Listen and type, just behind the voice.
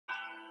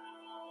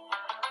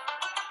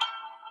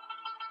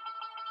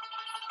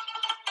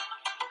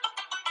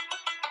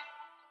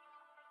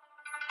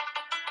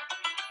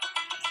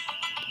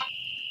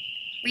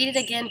Read it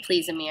again,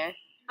 please, Amir.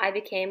 I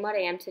became what I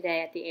am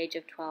today at the age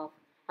of 12,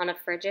 on a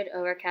frigid,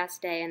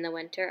 overcast day in the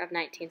winter of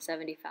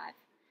 1975.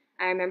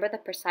 I remember the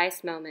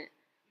precise moment,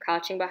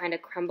 crouching behind a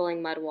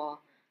crumbling mud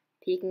wall,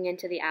 peeking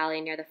into the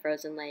alley near the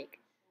frozen lake.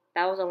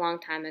 That was a long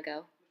time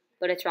ago,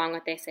 but it's wrong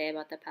what they say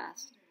about the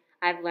past.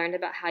 I've learned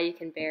about how you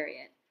can bury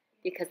it,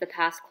 because the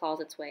past claws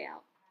its way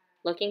out.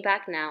 Looking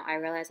back now, I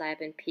realize I have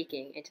been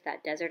peeking into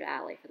that desert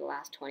alley for the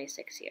last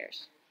 26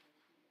 years.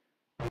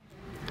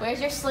 Where's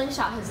your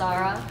slingshot,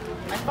 Hazara?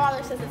 My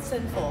father says it's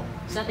sinful.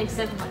 There's nothing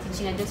simple about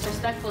teaching a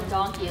disrespectful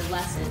donkey a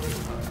lesson.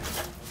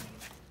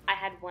 I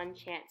had one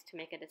chance to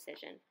make a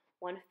decision,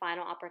 one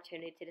final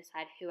opportunity to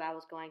decide who I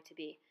was going to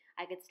be.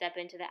 I could step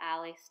into the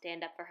alley,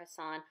 stand up for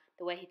Hassan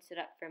the way he'd stood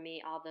up for me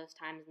all those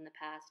times in the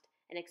past,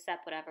 and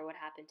accept whatever would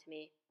happen to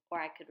me, or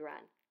I could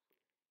run.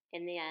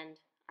 In the end,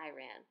 I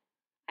ran.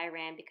 I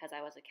ran because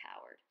I was a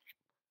coward.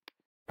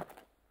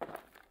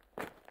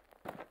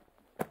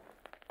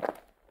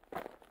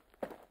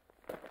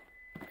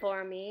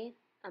 For me,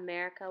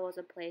 America was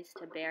a place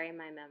to bury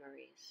my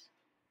memories.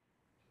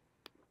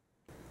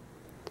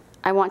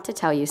 I want to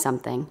tell you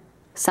something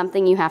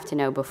you have to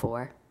know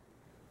before.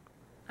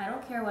 I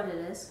don't care what it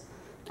is.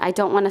 I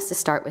don't want us to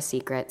start with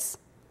secrets.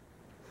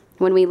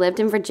 When we lived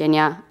in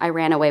Virginia, I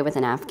ran away with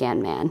an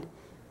Afghan man.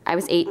 I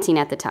was 18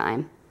 at the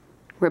time.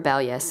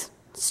 Rebellious,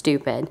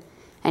 stupid,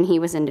 and he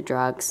was into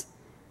drugs.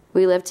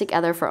 We lived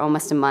together for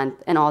almost a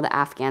month, and all the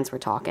Afghans were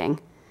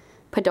talking.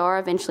 Padar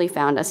eventually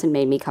found us and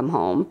made me come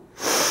home.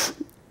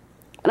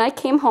 When I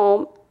came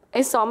home,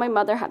 I saw my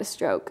mother had a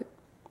stroke.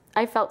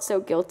 I felt so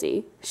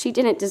guilty. She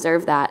didn't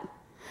deserve that.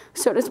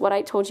 So does what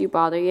I told you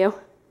bother you?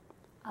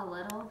 A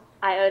little.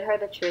 I owed her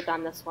the truth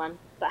on this one,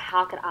 but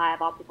how could I,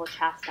 of all people,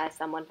 chastise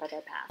someone for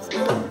their past?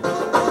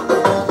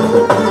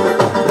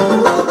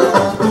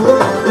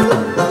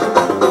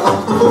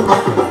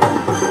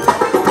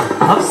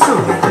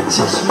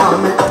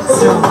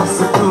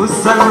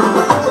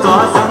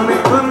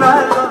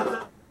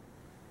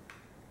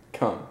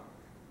 Come,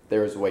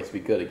 there is a way to be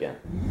good again.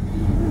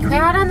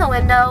 Clear out on the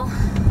window.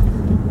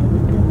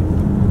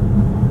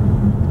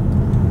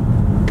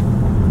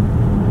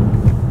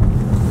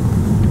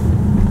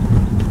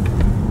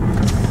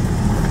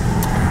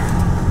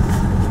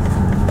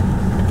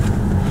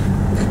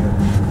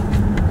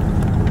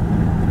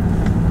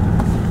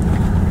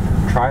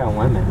 Try on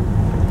women.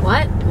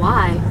 What?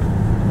 Why?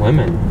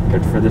 Women,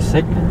 good for the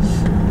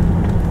sickness.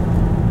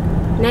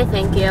 No,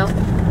 thank you.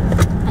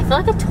 I feel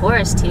like a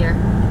tourist here.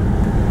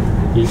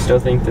 You still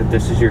think that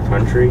this is your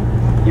country?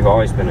 You've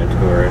always been a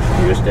tourist,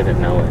 you just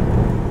didn't know it.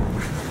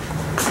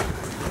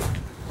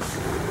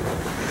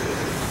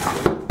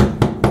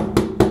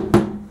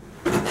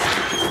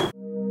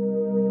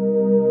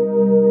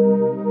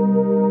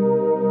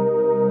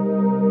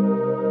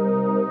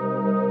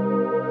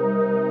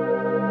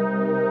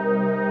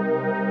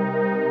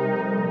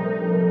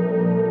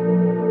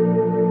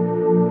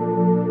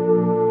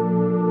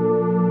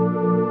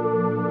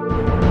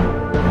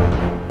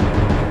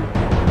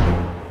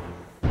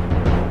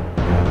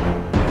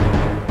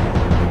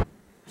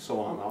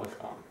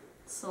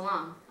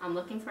 Salam. I'm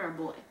looking for a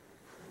boy.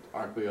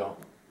 Aren't we all?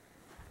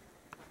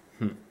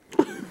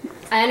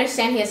 I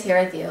understand he is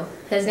here with you.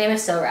 His name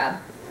is Sohrab.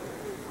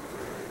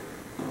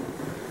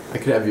 I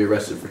could have you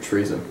arrested for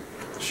treason.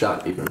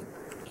 Shot even.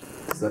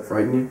 Does that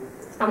frighten you?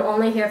 I'm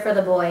only here for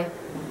the boy.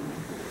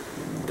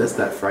 Does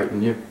that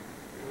frighten you?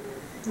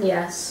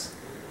 Yes.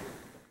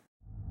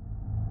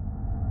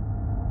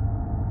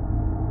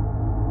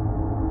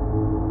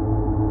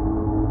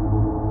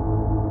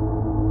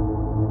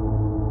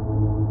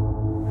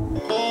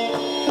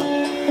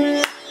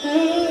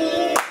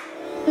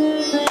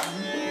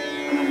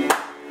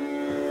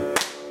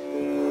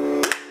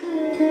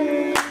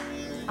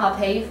 I'll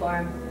pay you for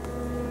him.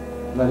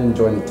 I didn't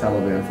join the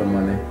Taliban for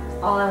money.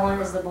 All I want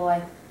is the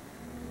boy.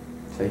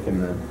 Take him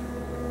then.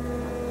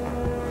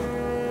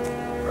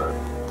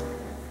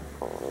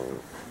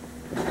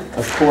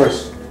 Of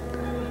course,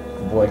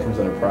 the boy comes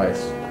at a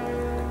price.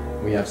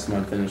 We have some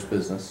unfinished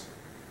business.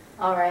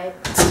 All right.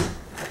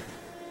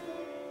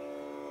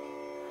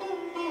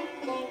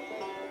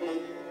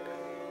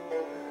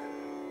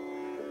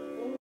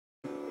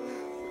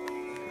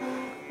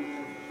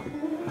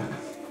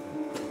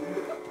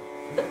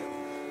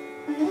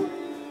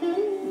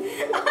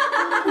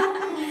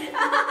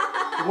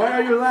 Why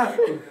are you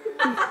laughing?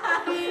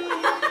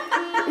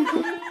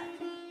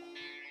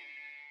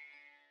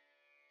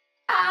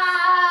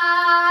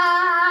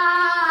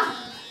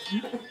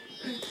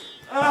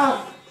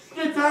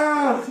 Get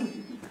out!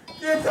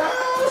 Get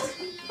out!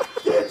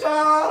 Get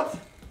out!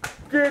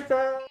 Get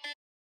out!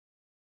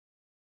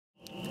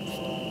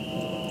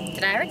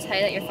 Did I ever tell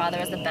you that your father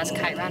was the best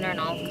kite runner in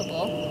all of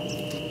Kabul?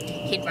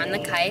 He'd run the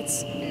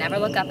kites and never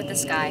look up at the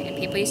sky, and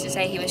people used to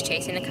say he was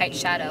chasing the kite's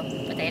shadow,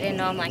 but they didn't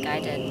know him like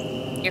I did.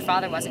 Your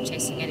father wasn't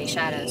chasing any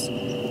shadows.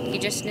 He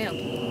just knew.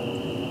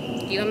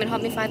 Do you want me to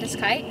help me fly this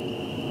kite?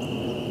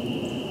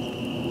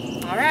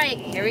 All right,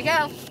 here we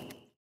go.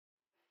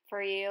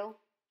 For you,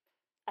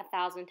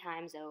 1,000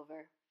 times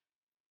over.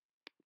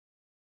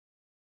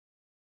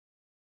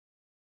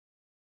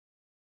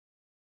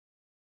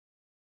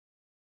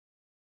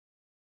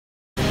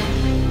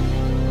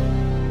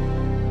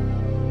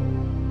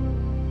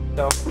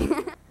 No.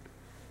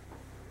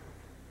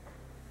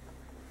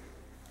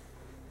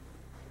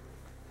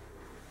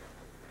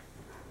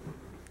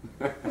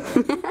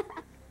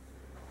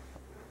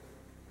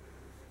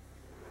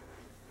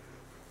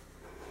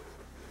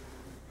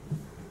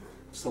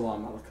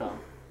 Salam alaikum.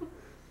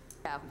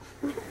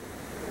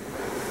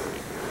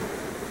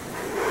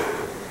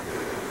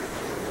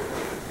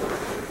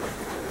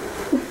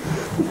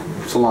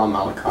 Salam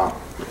alaikum.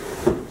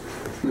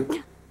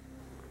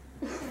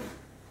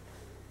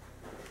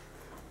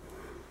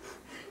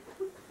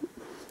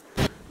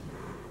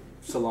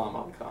 Salam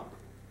alaikum.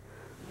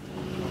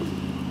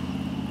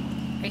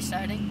 Are you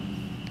starting?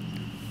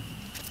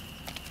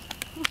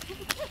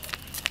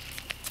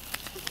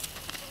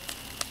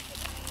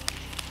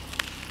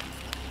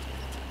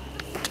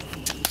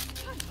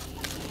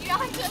 You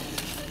have to